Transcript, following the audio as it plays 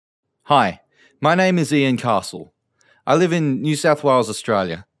Hi, my name is Ian Castle. I live in New South Wales,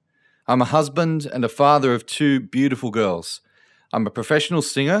 Australia. I'm a husband and a father of two beautiful girls. I'm a professional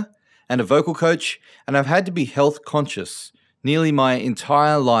singer and a vocal coach, and I've had to be health conscious nearly my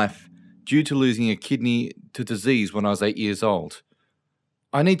entire life due to losing a kidney to disease when I was 8 years old.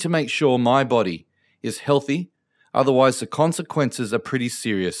 I need to make sure my body is healthy, otherwise the consequences are pretty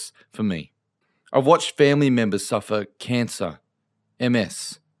serious for me. I've watched family members suffer cancer,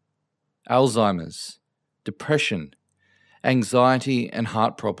 MS, Alzheimer's, depression, anxiety and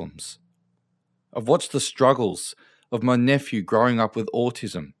heart problems. I've watched the struggles of my nephew growing up with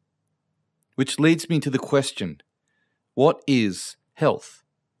autism, which leads me to the question, what is health?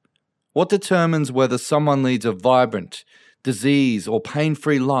 What determines whether someone leads a vibrant, disease or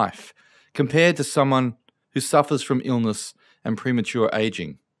pain-free life compared to someone who suffers from illness and premature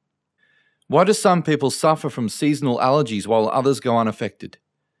aging? Why do some people suffer from seasonal allergies while others go unaffected?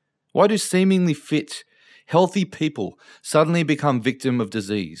 Why do seemingly fit, healthy people suddenly become victim of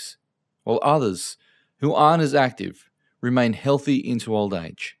disease, while others, who aren't as active, remain healthy into old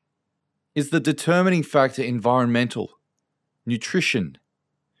age? Is the determining factor environmental, nutrition,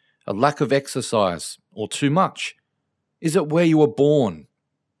 a lack of exercise, or too much? Is it where you were born?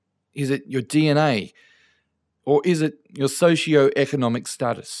 Is it your DNA? Or is it your socio-economic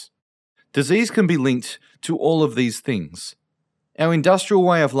status? Disease can be linked to all of these things. Our industrial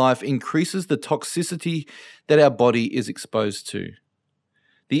way of life increases the toxicity that our body is exposed to.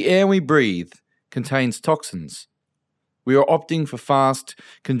 The air we breathe contains toxins. We are opting for fast,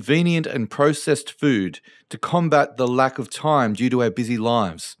 convenient and processed food to combat the lack of time due to our busy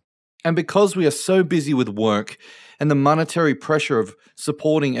lives. And because we are so busy with work and the monetary pressure of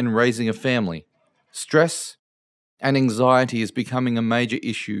supporting and raising a family, stress and anxiety is becoming a major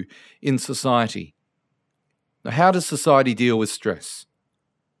issue in society. Now, how does society deal with stress?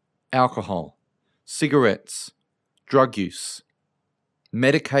 Alcohol, cigarettes, drug use,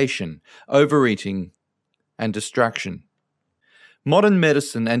 medication, overeating, and distraction. Modern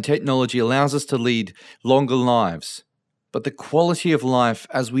medicine and technology allows us to lead longer lives, but the quality of life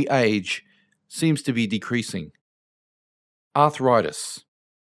as we age seems to be decreasing. Arthritis,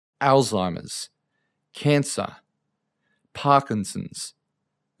 Alzheimer's, cancer, Parkinson's.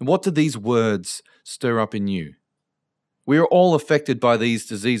 What do these words stir up in you? We are all affected by these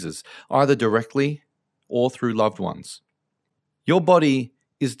diseases, either directly or through loved ones. Your body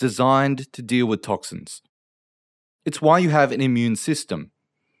is designed to deal with toxins. It's why you have an immune system.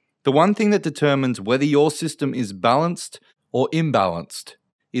 The one thing that determines whether your system is balanced or imbalanced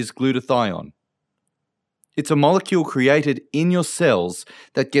is glutathione. It's a molecule created in your cells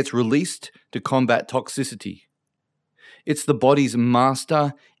that gets released to combat toxicity. It's the body's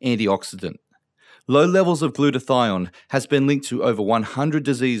master antioxidant. Low levels of glutathione has been linked to over 100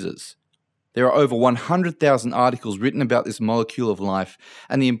 diseases. There are over 100,000 articles written about this molecule of life,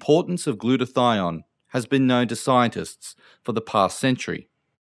 and the importance of glutathione has been known to scientists for the past century.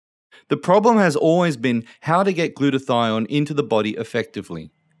 The problem has always been how to get glutathione into the body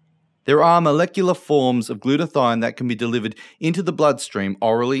effectively. There are molecular forms of glutathione that can be delivered into the bloodstream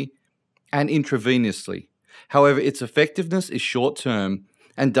orally and intravenously. However, its effectiveness is short-term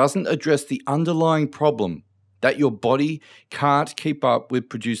and doesn't address the underlying problem that your body can't keep up with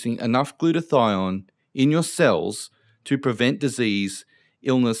producing enough glutathione in your cells to prevent disease,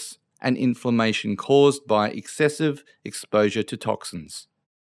 illness, and inflammation caused by excessive exposure to toxins.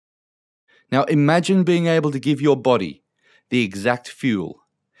 Now imagine being able to give your body the exact fuel,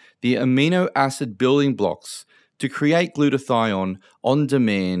 the amino acid building blocks to create glutathione on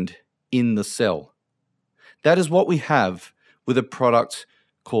demand in the cell. That is what we have with a product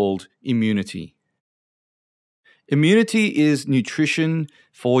called Immuniti. Immuniti is nutrition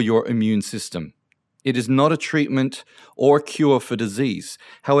for your immune system. It is not a treatment or a cure for disease.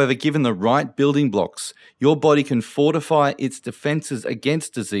 However, given the right building blocks, your body can fortify its defenses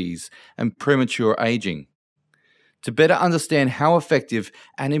against disease and premature aging. To better understand how effective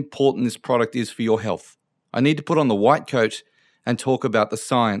and important this product is for your health, I need to put on the white coat and talk about the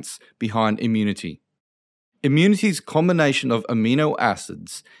science behind Immuniti. Immuniti's combination of amino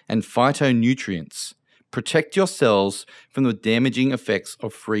acids and phytonutrients protect your cells from the damaging effects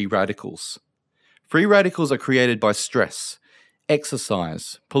of free radicals. Free radicals are created by stress,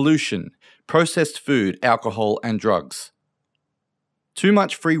 exercise, pollution, processed food, alcohol, and drugs. Too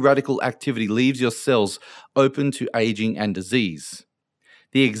much free radical activity leaves your cells open to aging and disease.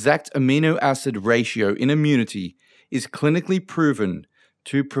 The exact amino acid ratio in Immuniti is clinically proven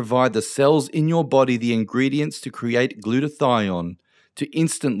to provide the cells in your body the ingredients to create glutathione to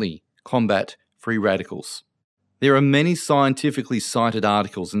instantly combat free radicals. There are many scientifically cited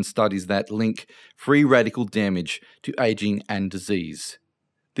articles and studies that link free radical damage to aging and disease.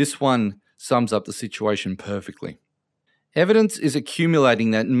 This one sums up the situation perfectly. Evidence is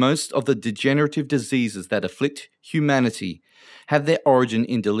accumulating that most of the degenerative diseases that afflict humanity have their origin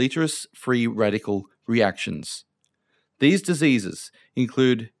in deleterious free radical reactions. These diseases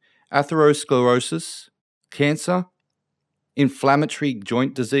include atherosclerosis, cancer, inflammatory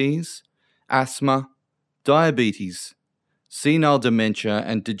joint disease, asthma, diabetes, senile dementia,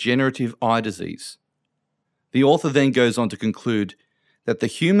 and degenerative eye disease. The author then goes on to conclude that the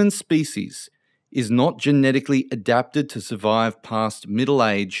human species is not genetically adapted to survive past middle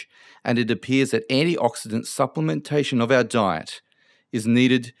age, and it appears that antioxidant supplementation of our diet is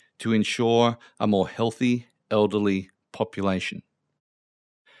needed to ensure a more healthy elderly population.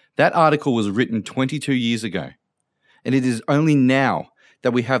 That article was written 22 years ago, and it is only now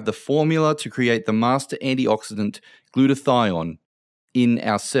that we have the formula to create the master antioxidant glutathione in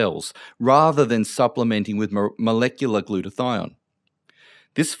our cells, rather than supplementing with molecular glutathione.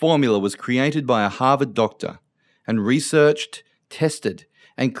 This formula was created by a Harvard doctor and researched, tested,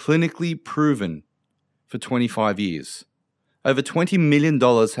 and clinically proven for 25 years. Over $20 million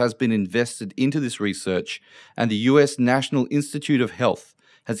has been invested into this research, and the US National Institute of Health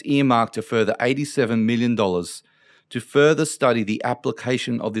has earmarked a further $87 million to further study the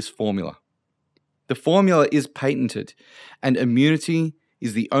application of this formula. The formula is patented, and Immuniti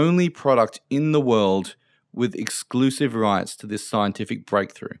is the only product in the world with exclusive rights to this scientific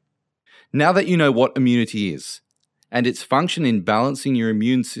breakthrough. Now that you know what Immuniti is, and its function in balancing your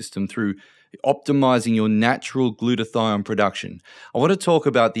immune system through optimizing your natural glutathione production, I want to talk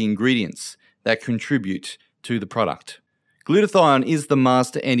about the ingredients that contribute to the product. Glutathione is the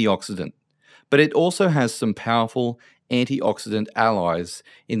master antioxidant, but it also has some powerful antioxidant allies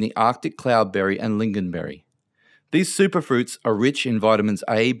in the Arctic cloudberry and lingonberry. These superfruits are rich in vitamins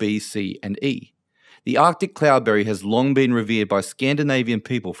A, B, C, and E. The Arctic cloudberry has long been revered by Scandinavian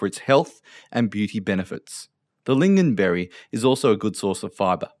people for its health and beauty benefits. The lingonberry is also a good source of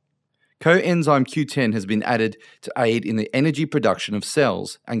fiber. Coenzyme Q10 has been added to aid in the energy production of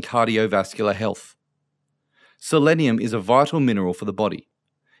cells and cardiovascular health. Selenium is a vital mineral for the body.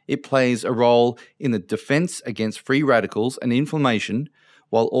 It plays a role in the defense against free radicals and inflammation,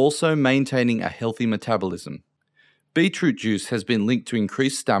 while also maintaining a healthy metabolism. Beetroot juice has been linked to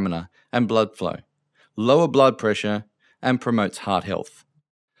increased stamina and blood flow, lower blood pressure, and promotes heart health.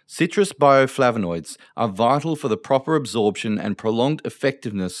 Citrus bioflavonoids are vital for the proper absorption and prolonged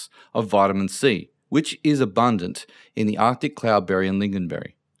effectiveness of vitamin C, which is abundant in the Arctic cloudberry and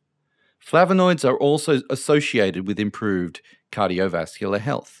lingonberry. Flavonoids are also associated with improved cardiovascular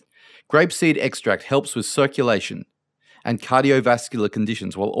health. Grapeseed extract helps with circulation and cardiovascular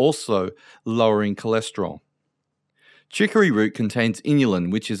conditions while also lowering cholesterol. Chicory root contains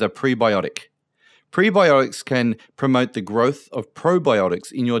inulin, which is a prebiotic. Prebiotics can promote the growth of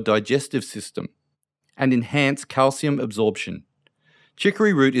probiotics in your digestive system and enhance calcium absorption.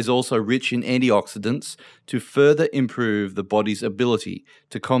 Chicory root is also rich in antioxidants to further improve the body's ability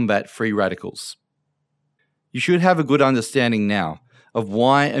to combat free radicals. You should have a good understanding now of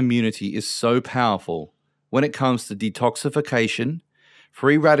why Immuniti is so powerful when it comes to detoxification,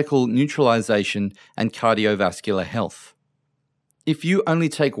 free radical neutralization, and cardiovascular health. If you only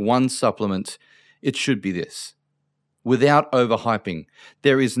take one supplement, it should be this. Without overhyping,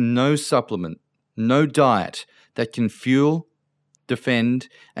 there is no supplement, no diet that can fuel, defend,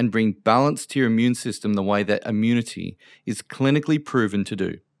 and bring balance to your immune system the way that Immuniti is clinically proven to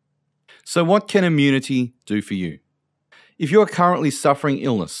do. So what can Immuniti do for you? If you are currently suffering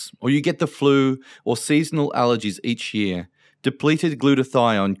illness, or you get the flu or seasonal allergies each year, depleted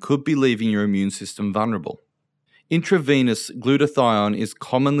glutathione could be leaving your immune system vulnerable. Intravenous glutathione is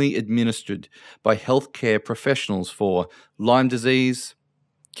commonly administered by healthcare professionals for Lyme disease,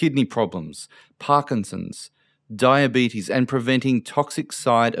 kidney problems, Parkinson's, diabetes, and preventing toxic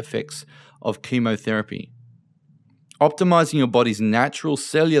side effects of chemotherapy. Optimizing your body's natural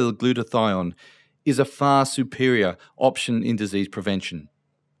cellular glutathione is a far superior option in disease prevention.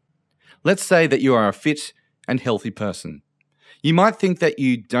 Let's say that you are a fit and healthy person. You might think that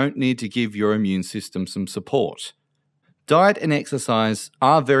you don't need to give your immune system some support. Diet and exercise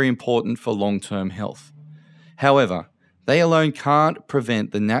are very important for long-term health. However, they alone can't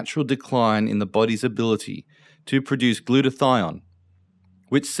prevent the natural decline in the body's ability to produce glutathione,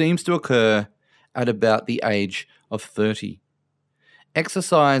 which seems to occur at about the age of 30.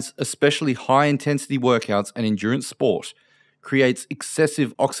 Exercise, especially high-intensity workouts and endurance sport, creates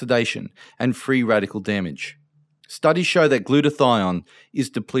excessive oxidation and free radical damage. Studies show that glutathione is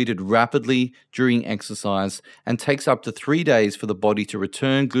depleted rapidly during exercise and takes up to 3 days for the body to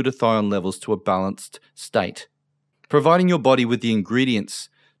return glutathione levels to a balanced state. Providing your body with the ingredients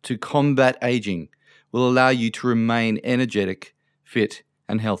to combat aging will allow you to remain energetic, fit,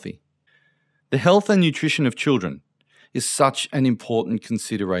 and healthy. The health and nutrition of children is such an important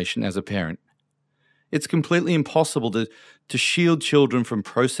consideration as a parent. It's completely impossible to shield children from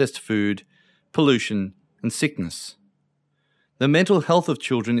processed food, pollution, and sickness. The mental health of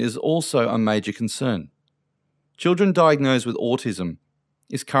children is also a major concern. Children diagnosed with autism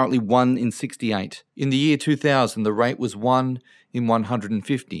is currently 1 in 68. In the year 2000, the rate was 1 in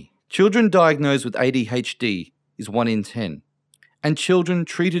 150. Children diagnosed with ADHD is 1 in 10. And children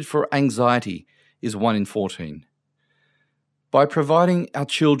treated for anxiety is 1 in 14. By providing our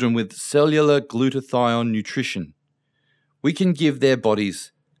children with cellular glutathione nutrition, we can give their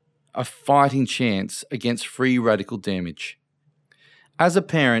bodies a fighting chance against free radical damage. As a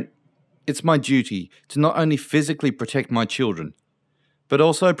parent, it's my duty to not only physically protect my children, but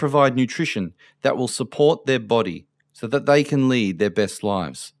also provide nutrition that will support their body so that they can lead their best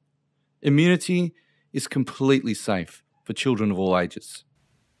lives. Immuniti is completely safe for children of all ages.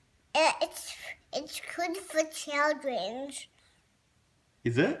 It's good for children.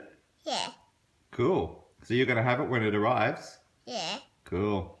 Is it? Yeah. Cool. So you're going to have it when it arrives? Yeah.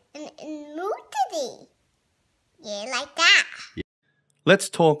 Cool. And Immuniti. Yeah, like that. Yeah. Let's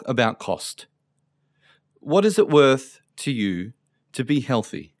talk about cost. What is it worth to you to be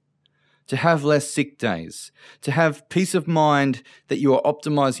healthy, to have less sick days, to have peace of mind that you are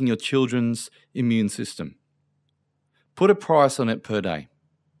optimizing your children's immune system? Put a price on it per day.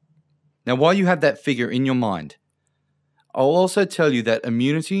 Now, while you have that figure in your mind, I'll also tell you that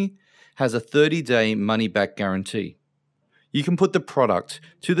Immuniti has a 30-day money-back guarantee. You can put the product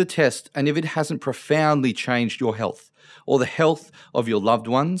to the test, and if it hasn't profoundly changed your health or the health of your loved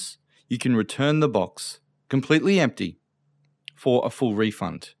ones, you can return the box, completely empty, for a full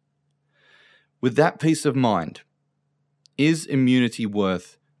refund. With that peace of mind, is Immuniti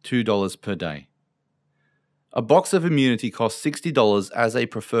worth $2 per day? A box of Immuniti costs $60 as a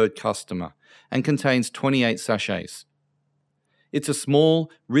preferred customer and contains 28 sachets. It's a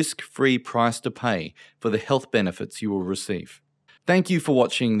small, risk-free price to pay for the health benefits you will receive. Thank you for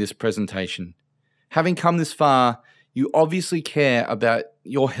watching this presentation. Having come this far, you obviously care about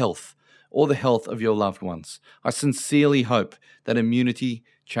your health or the health of your loved ones. I sincerely hope that Immuniti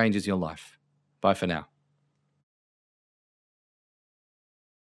changes your life. Bye for now.